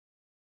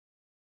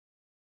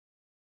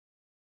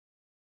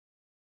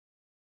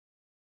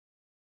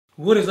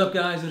What is up,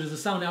 guys? It is the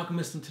Sound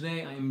Alchemist, and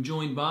today I am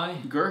joined by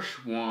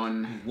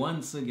Gershwan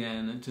once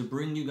again to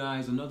bring you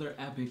guys another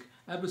epic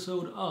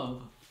episode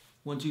of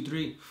 1, 2,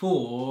 3,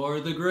 For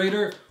the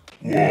Greater.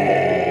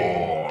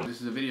 This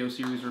is a video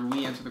series where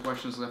we answer the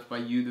questions left by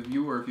you, the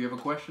viewer. If you have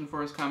a question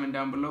for us, comment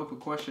down below. Put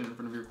question in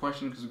front of your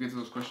question because we get to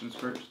those questions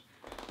first.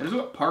 That is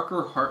what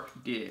Parker Hart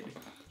did.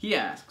 He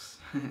asks,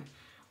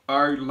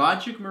 are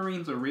Logic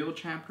Marines a real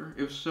chapter?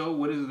 If so,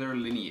 what is their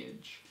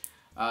lineage?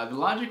 The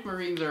Logic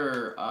Marines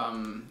are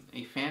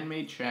a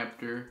fan-made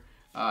chapter,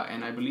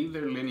 and I believe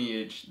their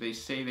lineage, they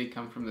say they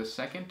come from the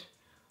second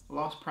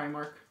Lost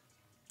Primarch.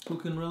 Who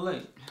can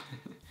relate?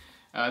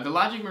 The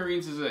Logic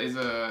Marines is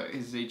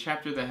a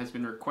chapter that has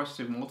been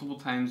requested multiple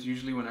times.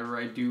 Usually whenever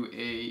I do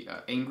a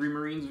Angry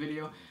Marines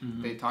video,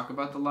 they talk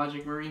about the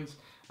Logic Marines.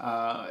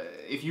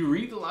 If you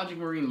read the Logic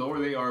Marine lore,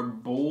 they are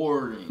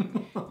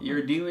boring.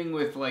 You're dealing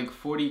with like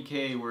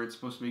 40K where it's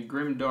supposed to be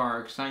grim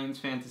dark, science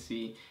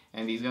fantasy,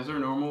 and these guys are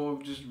normal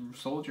just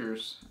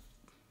soldiers.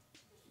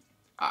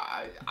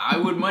 I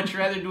would much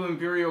rather do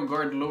Imperial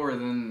Guard lore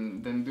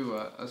than do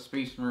a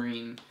Space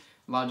Marine,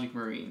 Logic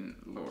Marine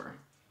lore.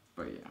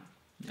 But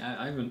yeah.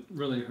 I haven't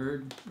really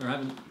heard, or I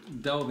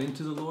haven't delved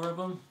into the lore of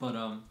them, but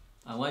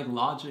I like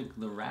Logic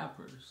the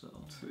rapper, so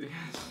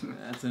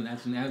that's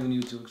an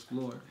avenue to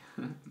explore.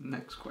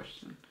 Next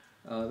question.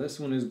 This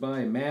one is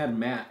by Mad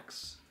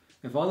Max.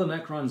 If all the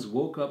Necrons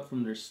woke up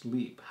from their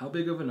sleep, how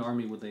big of an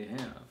army would they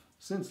have?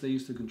 Since they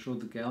used to control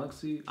the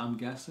galaxy, I'm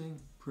guessing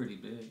pretty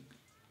big.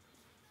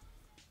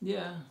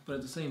 Yeah, but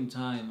at the same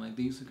time, like,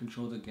 they used to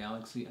control the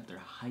galaxy at their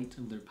height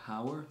of their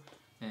power,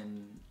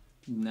 and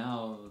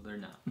now they're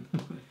not.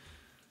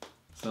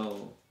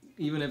 So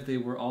even if they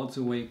were all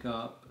to wake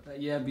up,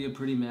 yeah, it'd be a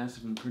pretty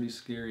massive and pretty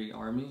scary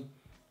army.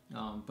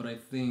 But I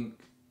think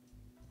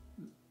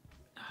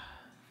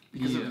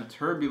because of the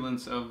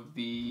turbulence of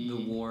the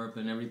warp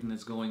and everything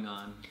that's going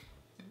on,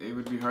 it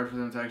would be hard for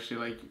them to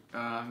actually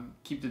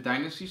keep the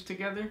dynasties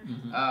together.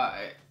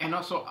 And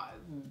also,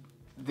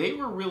 they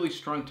were really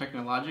strong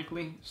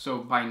technologically. So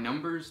by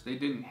numbers, they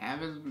didn't have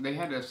they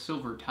had a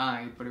silver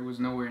tide, but it was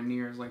nowhere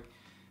near as like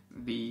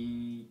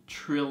the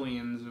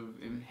trillions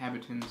of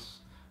inhabitants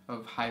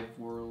of hive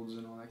worlds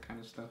and all that kind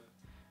of stuff,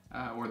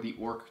 or the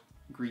orc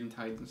green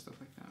tides and stuff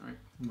like that, right?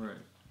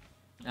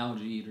 Right.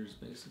 Algae eaters,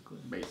 basically.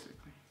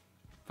 Basically.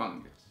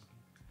 Fungus.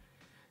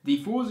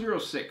 The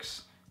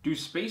 406. Do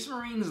Space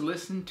Marines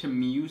listen to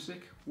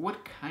music?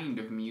 What kind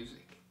of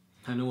music?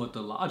 I know what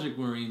the Logic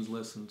Marines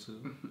listen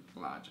to.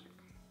 Logic.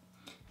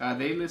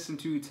 They listen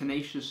to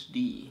Tenacious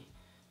D.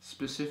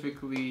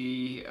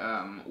 Specifically,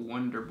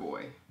 Wonder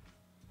Boy.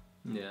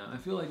 Yeah, I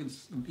feel like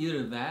it's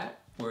either that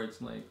or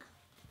it's like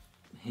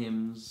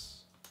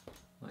hymns,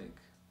 like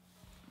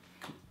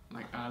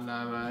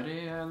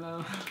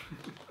alabaré.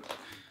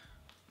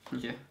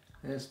 Yeah.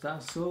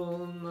 Estas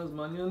son las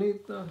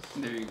mañanitas.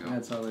 There you go.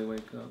 That's how they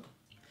wake up.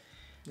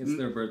 It's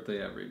their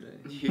birthday every day.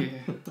 Yeah.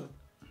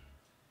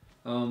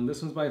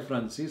 This one's by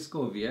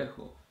Francisco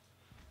Viejo.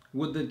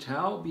 Would the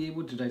Tau be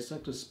able to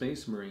dissect a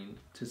Space Marine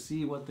to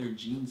see what their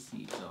gene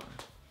seeds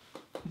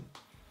are?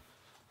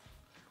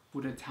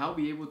 Would a Tau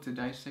be able to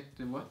dissect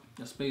a what?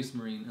 A Space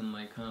Marine and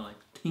kind of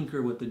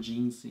tinker with the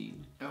gene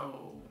seed.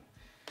 Oh.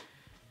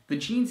 The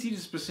gene seed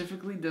is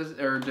specifically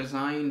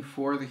designed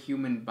for the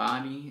human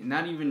body.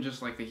 Not even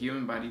just like the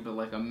human body, but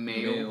like a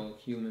male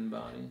human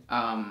body.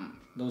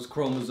 Those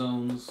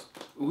chromosomes.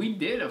 We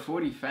did a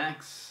 40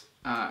 facts.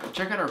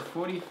 Check out our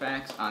 40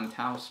 facts on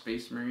Tau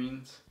Space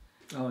Marines.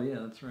 Oh yeah,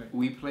 that's right.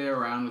 We play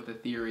around with the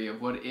theory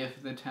of what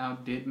if the Tau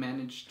did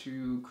manage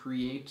to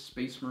create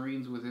Space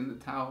Marines within the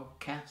Tau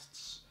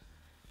castes.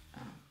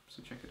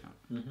 So check it out.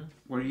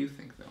 What do you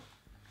think, though?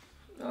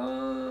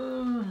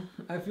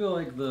 I feel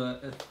like the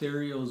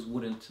Ethereals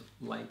wouldn't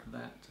like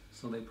that,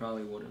 so they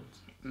probably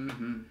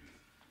wouldn't.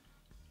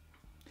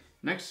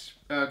 Next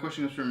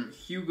question is from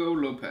Hugo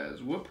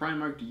Lopez. What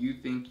Primarch do you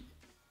think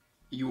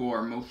you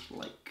are most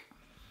like?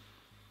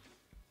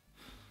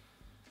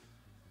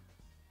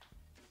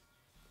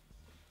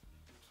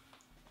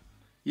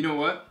 You know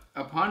what?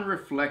 Upon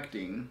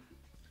reflecting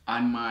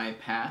on my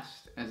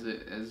past,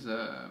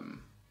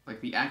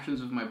 like the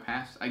actions of my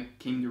past, I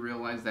came to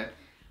realize that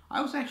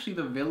I was actually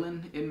the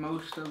villain in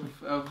most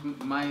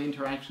of my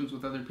interactions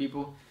with other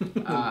people.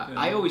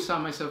 I always saw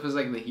myself as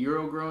like the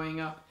hero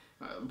growing up,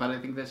 but I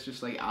think that's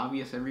just like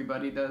obvious,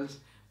 everybody does.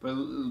 But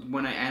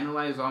when I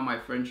analyzed all my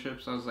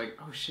friendships, I was like,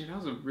 oh shit, I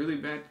was a really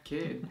bad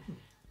kid.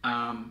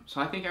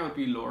 So I think I would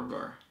be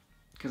Lorgar,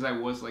 because I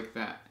was like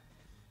that.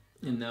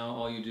 And now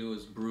all you do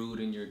is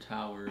brood in your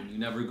tower and you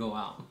never go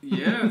out.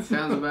 Yeah, it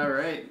sounds about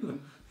right.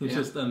 It's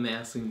just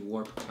amassing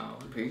warp power.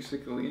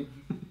 Basically.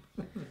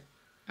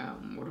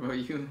 What about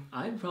you?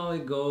 I'd probably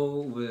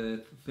go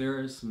with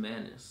Ferrus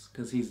Manus,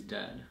 because he's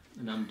dead,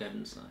 and I'm dead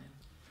inside.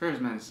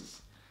 Ferrus Manus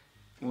is...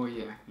 Well,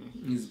 yeah.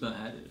 He's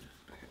beheaded.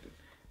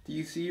 Do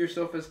you see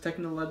yourself as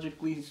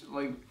technologically,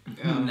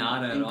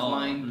 not at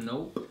inclined?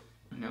 all. Nope.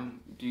 No?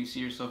 Do you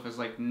see yourself as,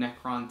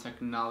 Necron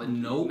technology?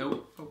 Nope.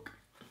 Nope. Okay.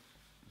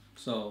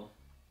 So...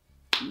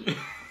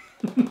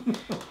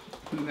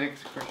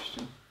 Next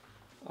question.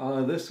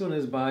 This one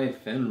is by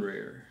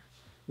Fenrir.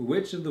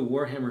 Which of the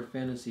Warhammer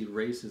Fantasy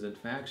races and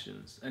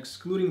factions,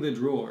 excluding the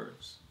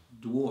dwarves,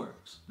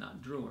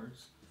 not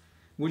drawers,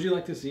 would you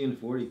like to see in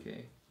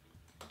 40k?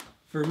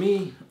 For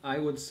me, I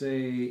would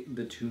say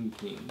the Tomb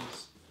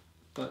Kings,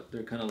 but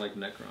they're kind of like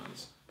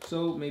Necrons.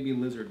 So maybe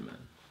Lizardmen.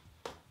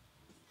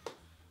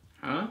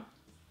 Huh?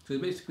 So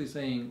it's basically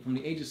saying, from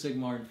the Age of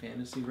Sigmar and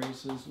fantasy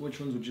races, which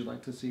ones would you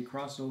like to see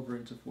cross over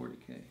into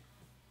 40k?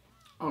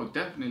 Oh,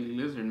 definitely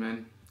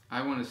Lizardmen.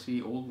 I want to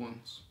see old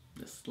ones.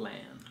 The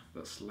Slan.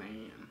 The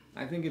Slan.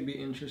 I think it'd be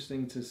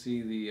interesting to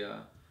see the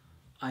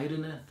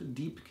Ideneth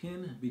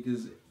Deepkin,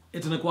 because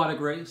it's an aquatic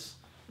race,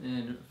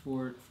 and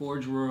for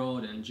Forge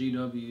World and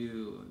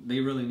GW, they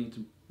really need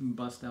to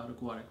bust out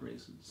aquatic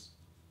races.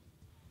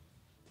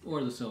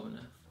 Or the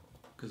Sylvaneth,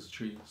 because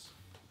trees.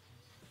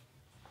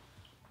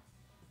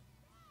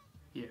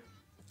 Yeah.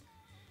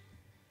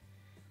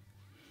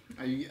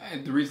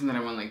 The reason that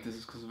I went like this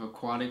is because of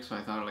aquatic, so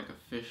I thought of like a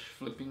fish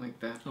flipping like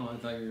that. Oh, I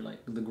thought you were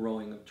like the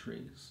growing of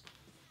trees.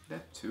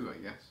 That too, I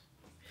guess.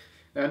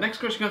 Next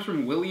question comes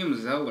from William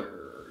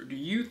Zeller. Do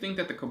you think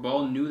that the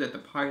Cabal knew that the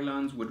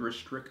pylons would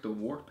restrict the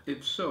warp?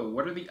 If so,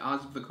 what are the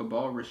odds of the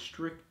Cabal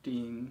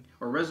restricting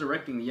or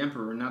resurrecting the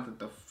Emperor now that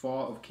the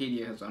fall of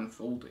Cadia has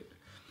unfolded?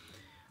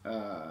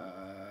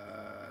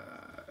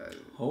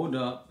 Hold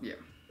up. Yeah.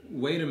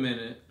 Wait a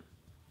minute.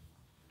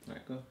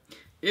 Alright, go.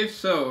 If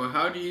so,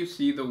 how do you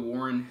see the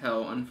war in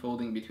hell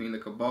unfolding between the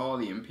Cabal,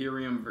 the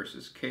Imperium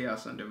versus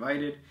Chaos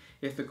Undivided,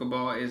 if the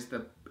Cabal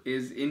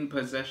is in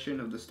possession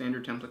of the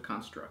standard template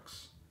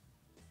constructs?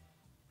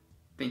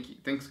 Thank you.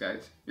 Thanks,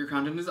 guys. Your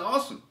content is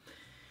awesome.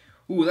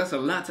 Ooh, that's a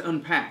lot to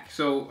unpack.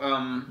 So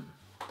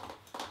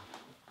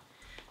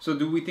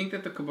do we think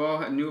that the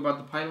Cabal knew about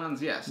the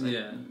pylons? Yes.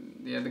 Yeah.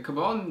 Yeah, the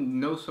Cabal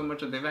knows so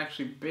much that they've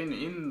actually been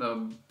in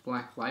the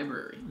Black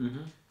Library.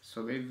 Mm-hmm.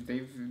 So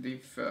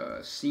they've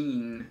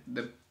seen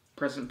the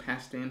present,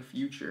 past, and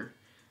future.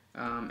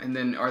 And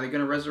then, are they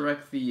going to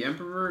resurrect the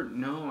Emperor?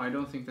 No, I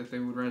don't think that they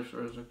would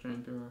resurrect the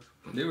Emperor.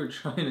 They were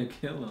trying to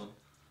kill him.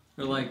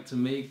 Or like to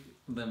make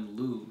them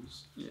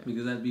lose. Yeah.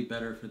 Because that'd be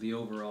better for the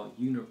overall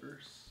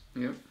universe.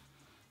 Yep.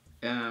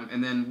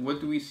 And then,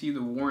 what do we see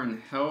the war in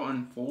hell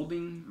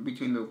unfolding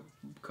between the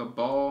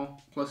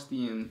Cabal plus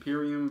the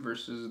Imperium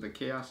versus the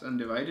Chaos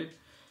Undivided?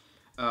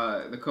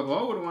 The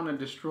Cabal would want to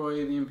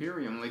destroy the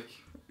Imperium,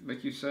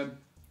 like you said.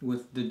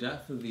 With the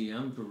death of the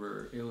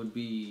Emperor, it would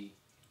be...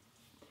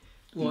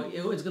 Well,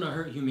 it's going to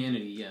hurt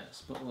humanity,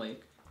 yes. But,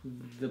 like,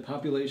 the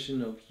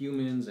population of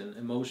humans and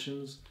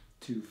emotions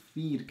to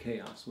feed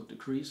chaos would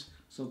decrease.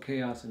 So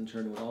chaos, in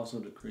turn, would also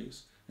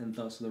decrease. And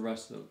thus, the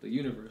rest of the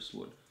universe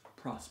would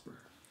prosper.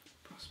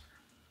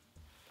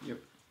 Yep.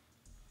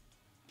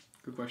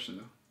 Good question,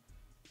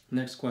 though.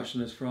 Next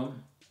question is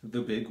from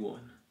the big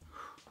one.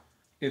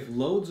 If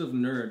loads of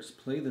nerds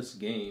play this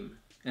game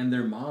and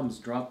their moms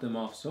drop them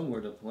off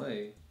somewhere to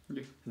play,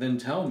 then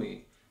tell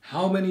me,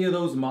 how many of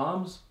those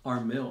moms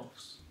are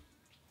MILFs?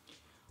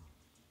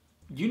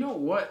 You know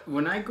what?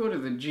 When I go to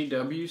the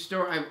GW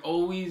store, I've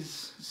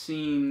always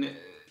seen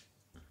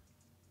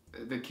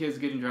the kids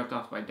getting dropped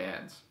off by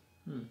dads.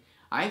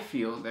 I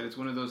feel that it's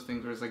one of those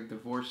things where it's like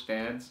divorced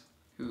dads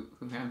who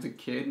have the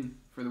kid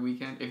for the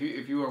weekend.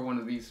 If you are one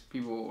of these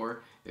people,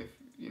 or if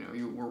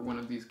you were one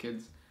of these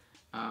kids,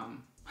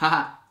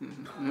 haha.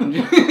 I'm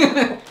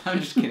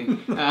just kidding.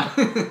 Yeah,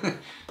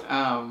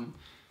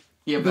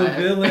 but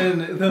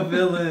the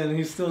villain.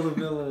 He's still the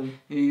villain.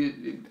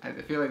 I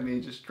feel like they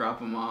just drop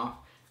him off,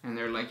 and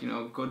they're like,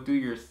 go do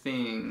your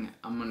thing.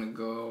 I'm gonna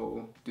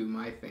go do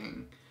my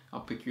thing.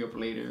 I'll pick you up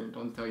later.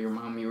 Don't tell your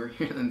mom you were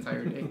here the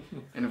entire day.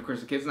 And of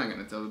course, the kid's not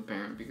gonna tell the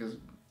parent because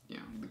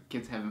the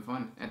kid's having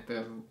fun at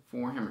the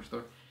Warhammer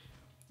store.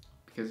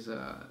 Because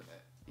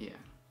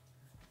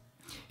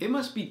it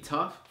must be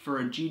tough for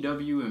a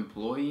GW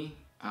employee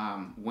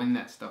when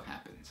that stuff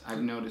happens.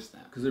 I've noticed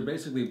that. Because they're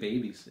basically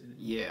babysitting.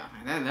 Yeah,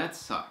 that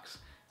sucks.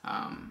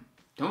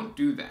 Don't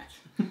do that.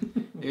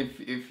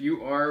 if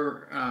you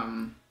are,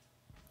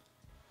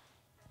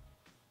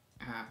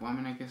 well, I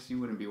mean, I guess you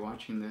wouldn't be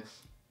watching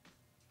this.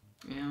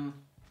 Yeah,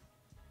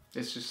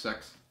 it just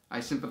sucks. I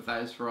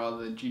sympathize for all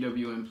the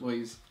GW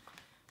employees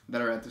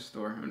that are at the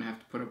store. I'm gonna have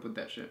to put up with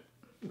that shit.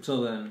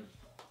 So then,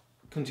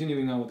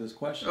 continuing on with this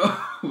question,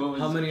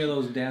 how many of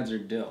those dads are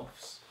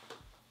DILFs?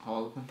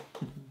 All of them.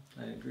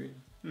 I agree.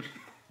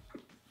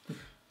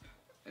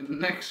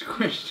 Next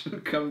question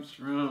comes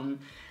from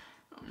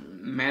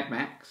Mad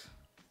Max.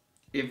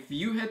 If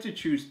you had to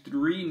choose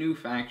 3 new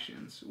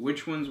factions,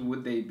 which ones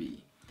would they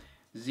be?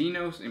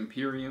 Xenos,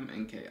 Imperium,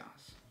 and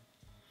Chaos.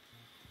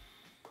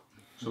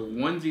 So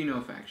 1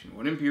 Xeno faction,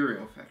 1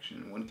 Imperial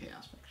faction, 1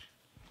 Chaos faction.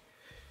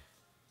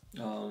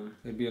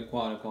 It'd be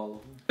aquatic, all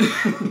of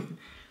them.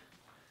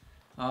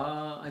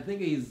 I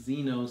think a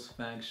Xenos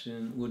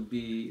faction would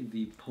be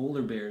the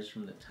polar bears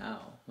from the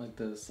Tau, like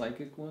the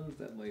psychic ones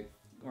that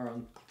are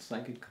on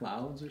psychic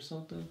clouds or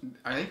something.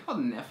 Are they called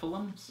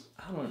Nephilims?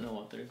 I don't know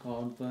what they're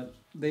called, but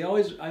I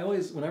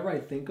always, whenever I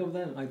think of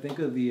them, I think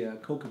of the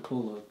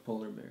Coca-Cola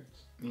polar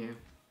bears. Yeah.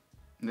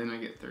 Then I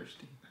get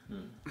thirsty.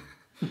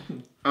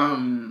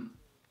 Hmm.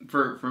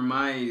 For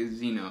my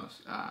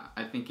Xenos,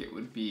 I think it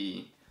would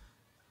be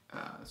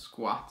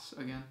Squats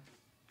again,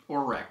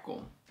 or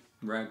Ragdoll.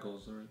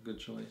 Ragdolls are a good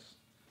choice.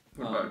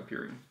 What about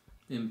Imperium?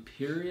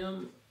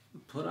 Imperium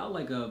put out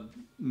like a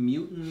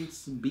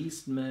mutants,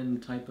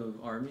 beastmen type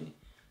of army.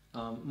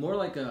 More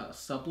like a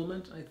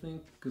supplement, I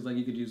think, because like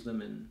you could use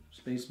them in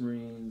Space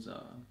Marines,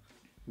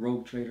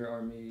 Rogue Trader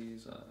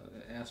armies,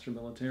 Astra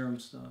Militarum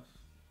stuff.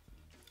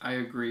 I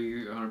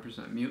agree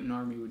 100%. Mutant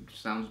army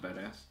sounds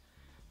badass.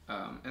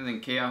 And then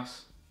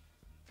Chaos,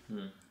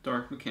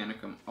 Dark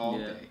Mechanicum all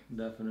day.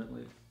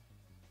 Definitely.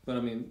 But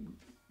I mean,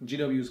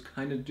 GW's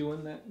kind of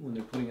doing that when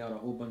they're putting out a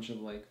whole bunch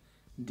of like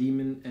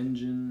Demon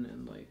Engine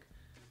and like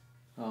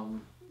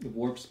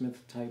Warpsmith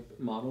type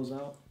models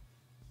out.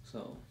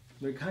 So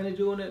they're kind of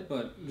doing it,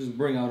 but just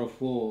bring out a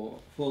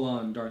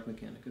full-on Dark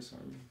Mechanicus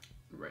army.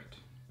 Right.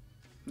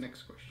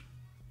 Next question.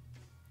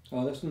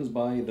 Oh, this one's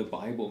by the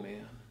Bible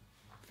Man.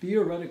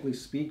 Theoretically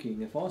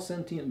speaking, if all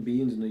sentient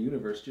beings in the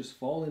universe just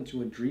fall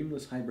into a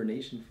dreamless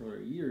hibernation for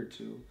a year or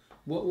two,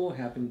 what will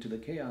happen to the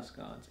Chaos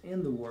Gods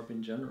and the Warp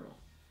in general?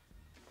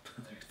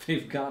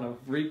 They've got a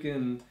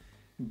freaking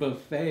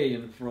buffet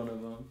in front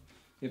of them.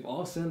 If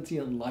all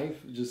sentient life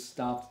just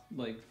stopped,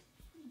 like,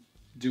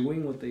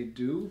 doing what they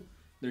do,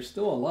 they're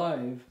still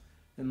alive,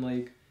 and,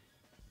 like,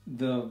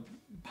 the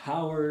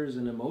powers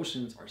and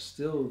emotions are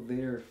still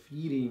there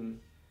feeding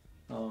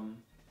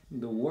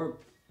the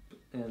Warp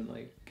and,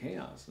 like,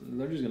 Chaos. And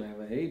they're just going to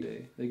have a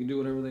heyday. They can do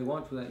whatever they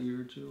want for that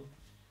year or two.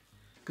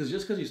 Because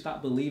just because you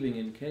stop believing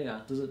in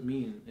Chaos doesn't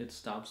mean it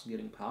stops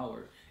getting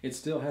power. It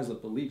still has the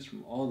beliefs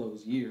from all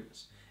those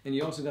years. And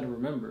you also got to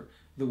remember,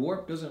 the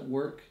Warp doesn't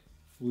work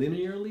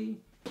linearly,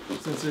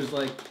 since there's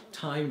like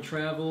time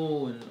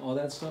travel and all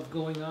that stuff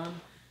going on.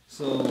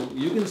 So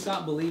you can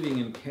stop believing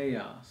in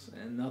Chaos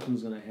and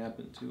nothing's going to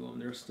happen to them.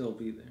 They'll still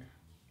be there.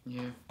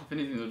 Yeah, if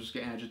anything, they'll just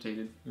get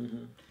agitated.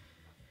 Mm-hmm.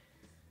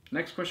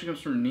 Next question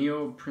comes from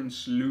Neo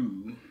Prince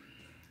Lou.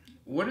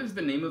 What is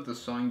the name of the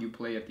song you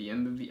play at the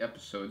end of the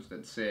episodes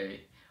that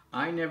say,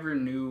 "I never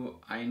knew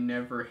I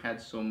never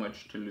had so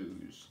much to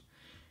lose"?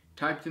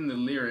 Typed in the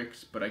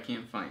lyrics, but I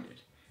can't find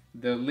it.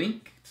 The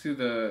link to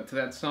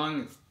that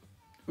song is...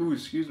 Ooh,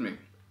 excuse me.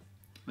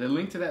 The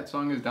link to that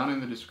song is down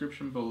in the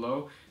description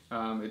below.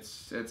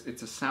 It's a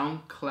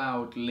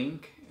SoundCloud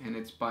link, and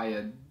it's by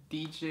a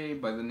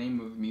DJ by the name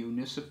of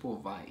Municipal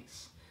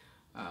Vice.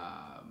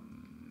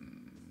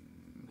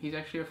 He's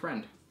actually a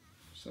friend,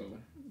 so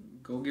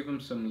go give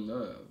him some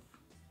love.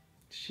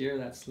 Share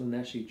that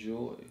Slaneshi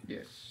joy.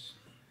 Yes.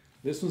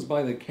 This one's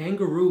by the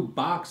Kangaroo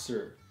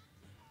Boxer.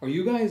 Are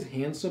you guys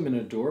handsome and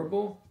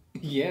adorable?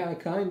 Yeah,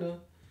 kinda.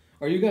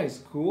 Are you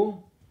guys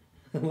cool?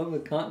 I love the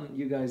content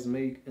you guys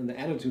make and the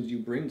attitudes you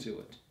bring to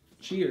it.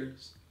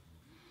 Cheers.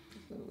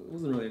 It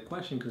wasn't really a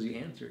question because you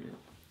answered it.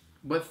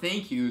 But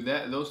thank you.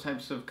 Those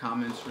types of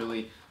comments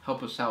really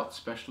help us out,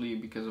 especially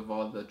because of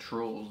all the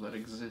trolls that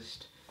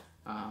exist,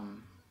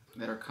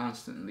 that are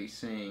constantly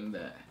saying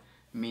that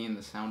me and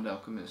the Sound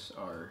Alchemist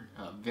are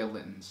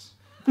villains,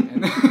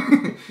 and,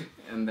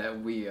 and that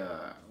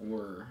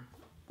we're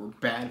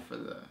bad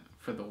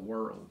for the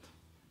world.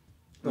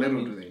 But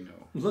Little do they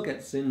know. Look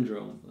at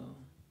Syndrome though.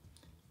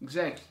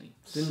 Exactly.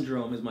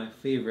 Syndrome is my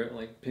favorite,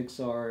 like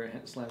Pixar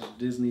 /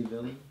 Disney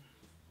villain.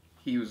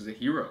 He was the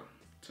hero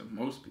to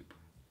most people.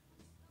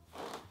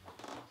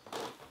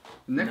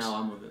 Next, now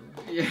I'm a villain.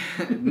 Yeah.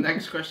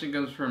 Next question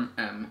comes from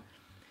M.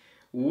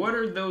 What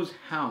are those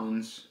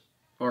hounds,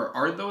 or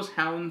are those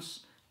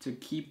hounds to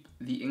keep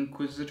the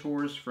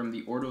Inquisitors from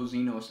the Ordo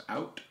Xenos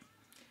out?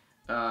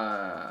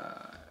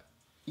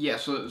 Yeah.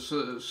 So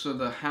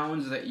the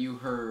hounds that you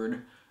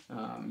heard,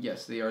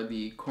 yes, they are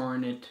the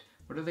Coronet.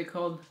 What are they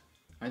called?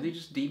 Are they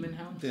just demon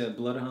hounds? Yeah,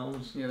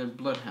 bloodhounds. Yeah, they're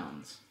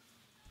bloodhounds.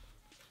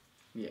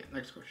 Yeah.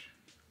 Next question.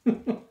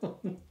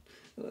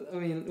 I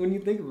mean, when you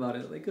think about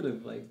it, they could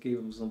have like gave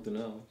him something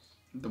else.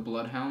 The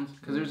bloodhounds,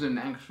 because there's an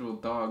actual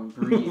dog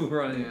breed.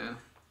 Right. Yeah.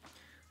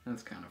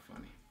 That's kind of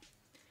funny.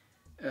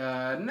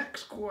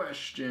 Next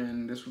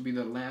question. This will be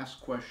the last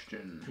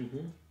question.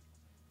 Mm-hmm.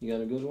 You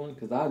got a good one?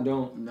 Because I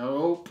don't.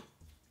 Nope.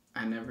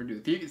 I never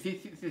do.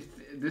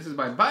 This is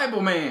by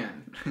Bible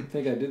Man. I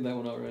think I did that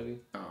one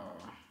already.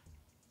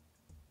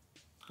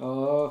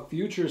 Oh.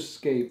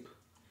 Futurescape.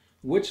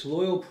 Which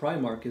loyal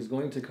Primarch is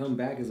going to come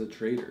back as a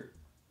traitor?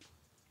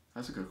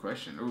 That's a good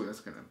question. Ooh, that's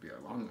going to be a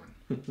long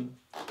one.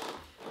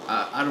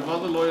 Out of all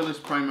the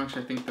loyalist Primarchs,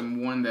 I think the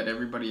one that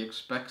everybody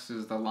expects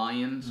is the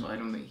Lion, so I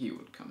don't think he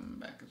would come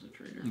back as a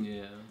traitor.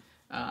 Yeah.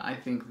 I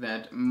think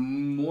that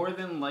more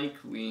than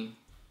likely...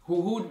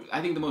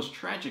 I think the most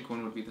tragic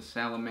one would be the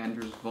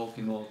Salamander's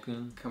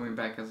Vulcan coming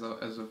back as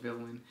a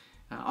villain.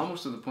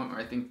 Almost to the point where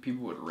I think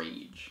people would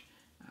rage.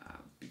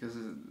 Because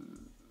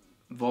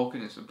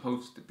Vulcan is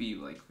supposed to be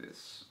like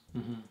this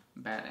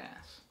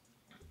badass.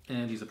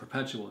 And he's a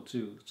perpetual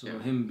too, so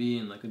him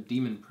being like a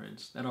demon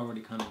prince, that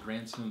already kind of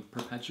grants him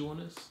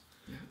perpetualness.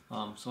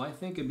 Yeah. So I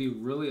think it'd be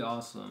really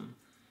awesome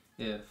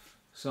if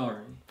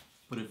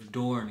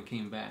Dorn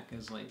came back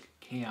as like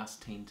chaos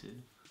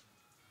tainted.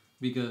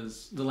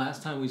 Because the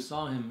last time we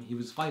saw him, he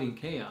was fighting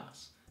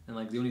chaos, and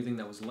like the only thing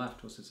that was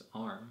left was his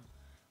arm,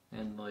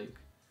 and like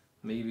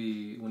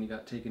maybe when he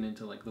got taken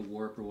into like the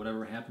warp or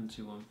whatever happened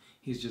to him,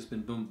 he's just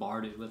been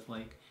bombarded with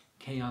like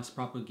chaos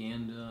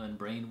propaganda and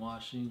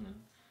brainwashing, and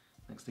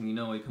next thing you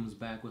know, he comes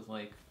back with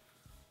like,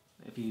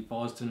 if he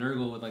falls to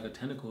Nurgle, with like a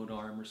tentacled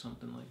arm or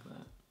something like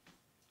that.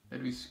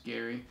 That'd be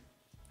scary.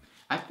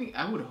 I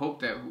would hope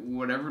that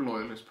whatever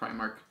Loyalist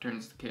Primarch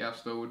turns to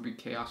Chaos though would be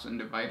Chaos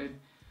Undivided.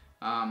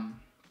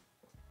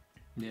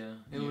 Yeah,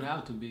 it would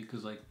have to be,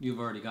 because like you've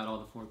already got all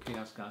the 4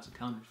 Chaos Gods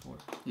accounted for.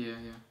 Yeah.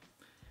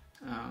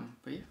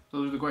 But yeah,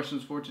 those are the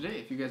questions for today.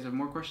 If you guys have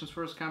more questions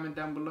for us, comment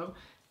down below.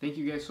 Thank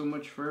you guys so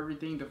much for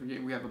everything. Don't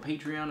forget, we have a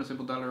Patreon. A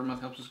simple $1 a month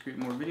helps us create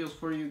more videos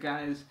for you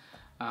guys.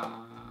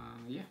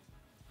 Yeah.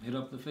 Hit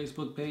up the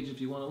Facebook page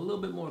if you want a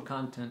little bit more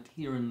content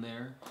here and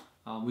there.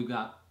 We've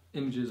got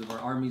images of our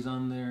armies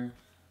on there.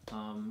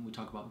 We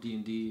talk about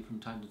D&D from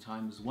time to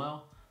time as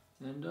well.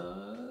 And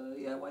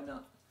yeah, why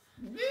not?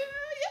 Yeah.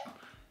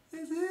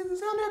 It's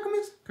Sound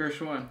Alchemist.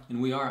 Kirsch 1.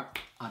 And we are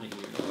out of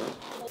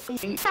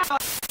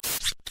here.